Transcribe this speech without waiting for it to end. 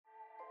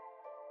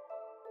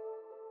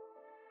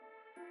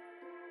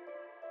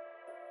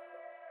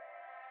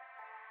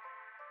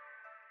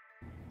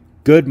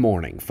Good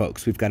morning,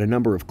 folks. We've got a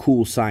number of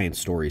cool science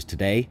stories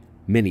today.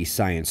 Mini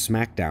science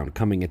smackdown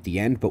coming at the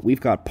end, but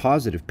we've got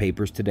positive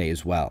papers today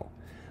as well.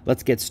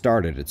 Let's get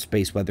started at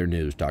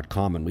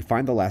spaceweathernews.com, and we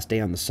find the last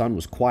day on the sun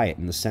was quiet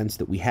in the sense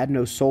that we had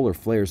no solar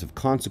flares of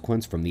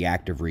consequence from the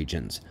active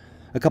regions.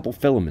 A couple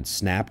filaments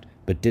snapped,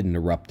 but didn't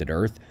erupt at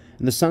Earth,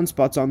 and the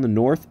sunspots on the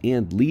north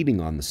and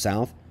leading on the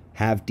south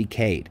have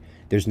decayed.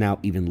 There's now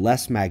even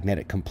less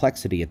magnetic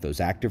complexity at those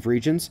active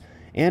regions,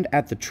 and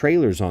at the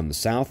trailers on the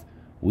south,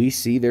 we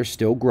see they're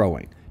still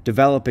growing,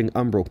 developing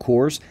umbral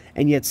cores,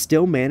 and yet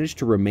still manage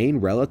to remain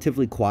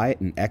relatively quiet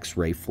in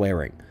X-ray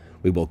flaring.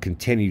 We will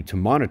continue to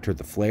monitor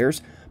the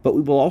flares, but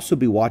we will also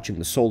be watching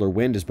the solar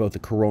wind as both the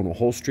coronal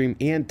hole stream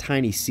and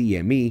tiny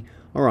CME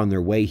are on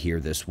their way here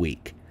this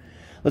week.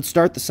 Let's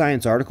start the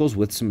science articles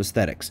with some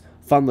aesthetics.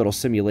 Fun little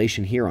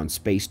simulation here on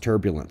space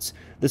turbulence.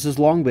 This has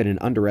long been an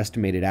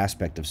underestimated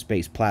aspect of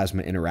space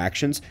plasma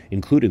interactions,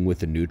 including with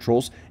the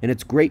neutrals, and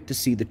it's great to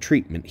see the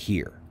treatment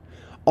here.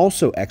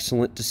 Also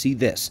excellent to see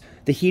this.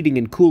 The heating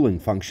and cooling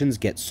functions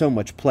get so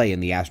much play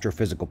in the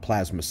astrophysical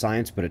plasma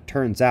science, but it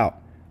turns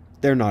out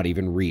they're not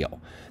even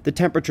real. The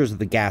temperatures of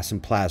the gas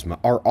and plasma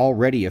are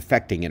already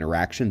affecting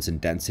interactions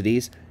and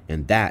densities,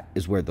 and that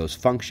is where those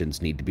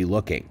functions need to be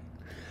looking.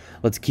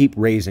 Let's keep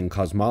raising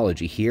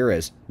cosmology here,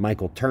 as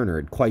Michael Turner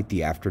had quite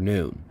the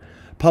afternoon.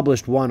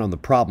 Published one on the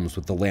problems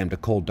with the lambda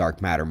cold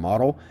dark matter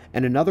model,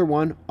 and another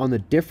one on the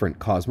different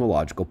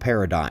cosmological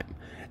paradigm.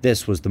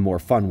 This was the more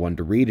fun one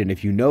to read, and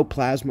if you know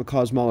plasma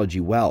cosmology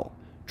well,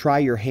 try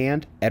your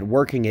hand at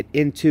working it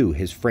into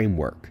his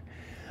framework.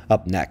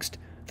 Up next,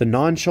 the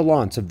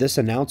nonchalance of this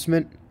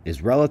announcement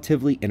is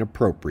relatively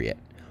inappropriate.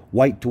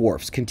 White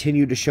dwarfs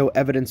continue to show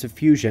evidence of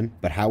fusion,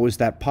 but how is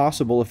that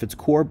possible if its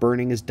core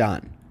burning is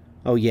done?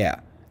 Oh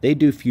yeah, they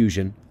do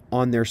fusion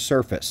on their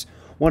surface.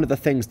 One of the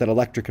things that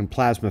electric and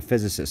plasma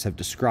physicists have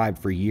described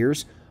for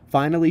years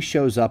finally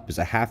shows up as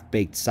a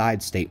half-baked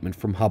side statement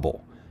from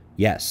Hubble.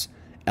 Yes,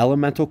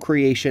 elemental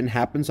creation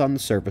happens on the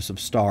surface of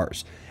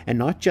stars, and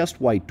not just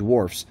white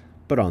dwarfs,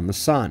 but on the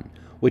sun,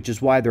 which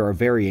is why there are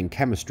varying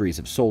chemistries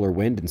of solar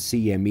wind and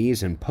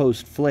CMEs and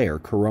post-flare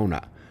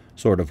corona.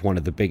 Sort of one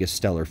of the biggest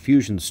stellar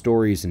fusion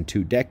stories in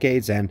 2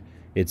 decades, and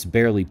it's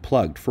barely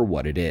plugged for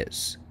what it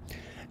is.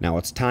 Now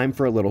it's time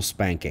for a little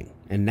spanking,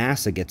 and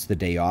NASA gets the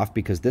day off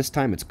because this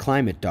time it's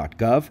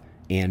climate.gov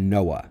and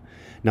NOAA.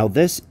 Now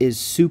this is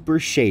super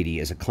shady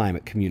as a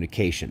climate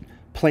communication,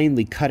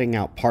 plainly cutting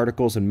out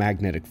particles and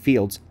magnetic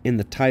fields in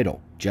the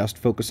title, just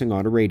focusing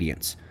on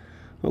irradiance.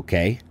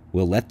 Okay,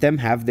 we'll let them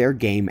have their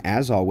game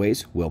as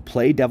always, we'll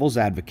play devil's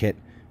advocate,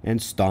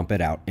 and stomp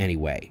it out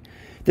anyway.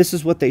 This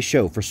is what they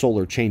show for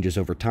solar changes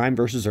over time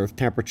versus Earth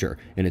temperature,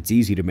 and it's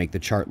easy to make the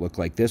chart look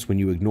like this when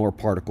you ignore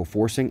particle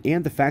forcing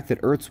and the fact that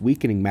Earth's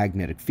weakening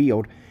magnetic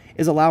field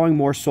is allowing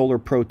more solar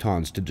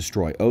protons to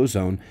destroy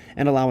ozone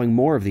and allowing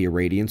more of the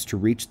irradiance to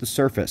reach the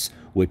surface,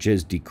 which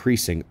is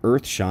decreasing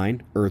Earth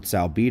shine, Earth's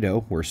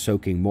albedo, we're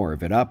soaking more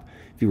of it up,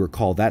 if you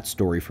recall that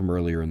story from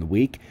earlier in the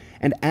week,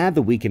 and add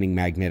the weakening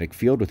magnetic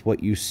field with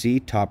what you see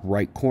top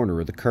right corner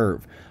of the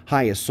curve.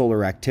 Highest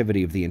solar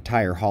activity of the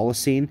entire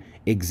Holocene,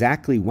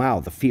 exactly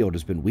while the field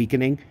has been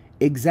weakening,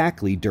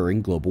 exactly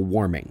during global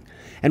warming.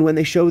 And when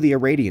they show the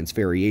irradiance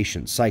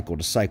variation cycle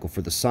to cycle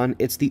for the sun,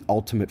 it's the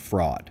ultimate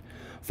fraud.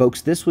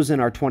 Folks, this was in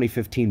our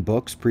 2015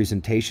 books,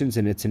 presentations,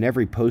 and it's in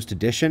every post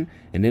edition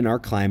and in our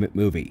climate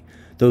movie.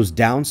 Those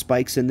down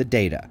spikes in the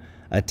data,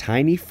 a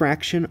tiny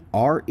fraction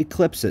are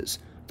eclipses.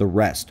 The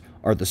rest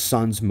are the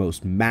sun's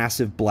most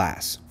massive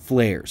blasts,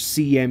 flares,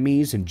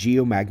 CMEs, and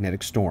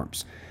geomagnetic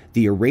storms.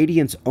 The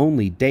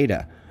irradiance-only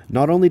data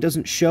not only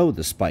doesn't show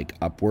the spike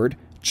upward,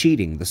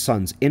 cheating the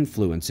sun's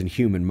influence in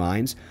human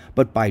minds,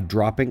 but by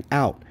dropping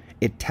out,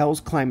 it tells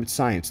climate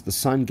science the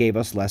sun gave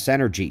us less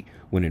energy,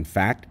 when in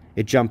fact,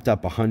 it jumped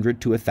up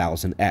 100 to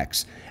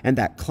 1000x, and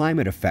that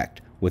climate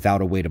effect,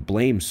 without a way to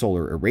blame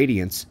solar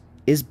irradiance,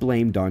 is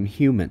blamed on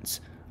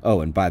humans. Oh,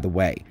 and by the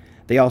way,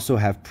 they also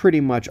have pretty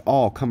much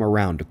all come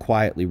around to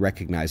quietly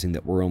recognizing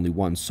that we're only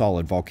one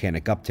solid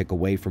volcanic uptick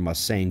away from us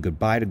saying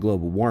goodbye to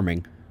global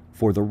warming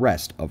for the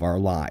rest of our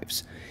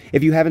lives.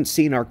 If you haven't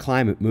seen our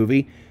climate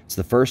movie, it's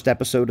the first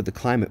episode of the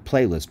climate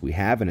playlist we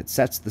have, and it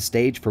sets the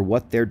stage for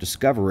what they're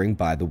discovering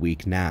by the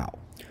week now.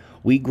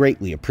 We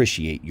greatly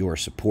appreciate your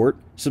support.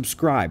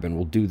 Subscribe, and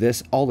we'll do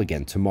this all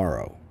again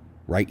tomorrow.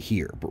 Right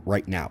here, but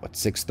right now at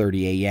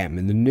 6:30 a.m.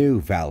 in the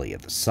new Valley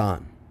of the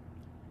Sun.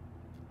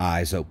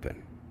 Eyes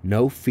open.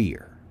 No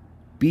fear.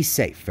 Be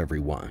safe,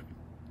 everyone.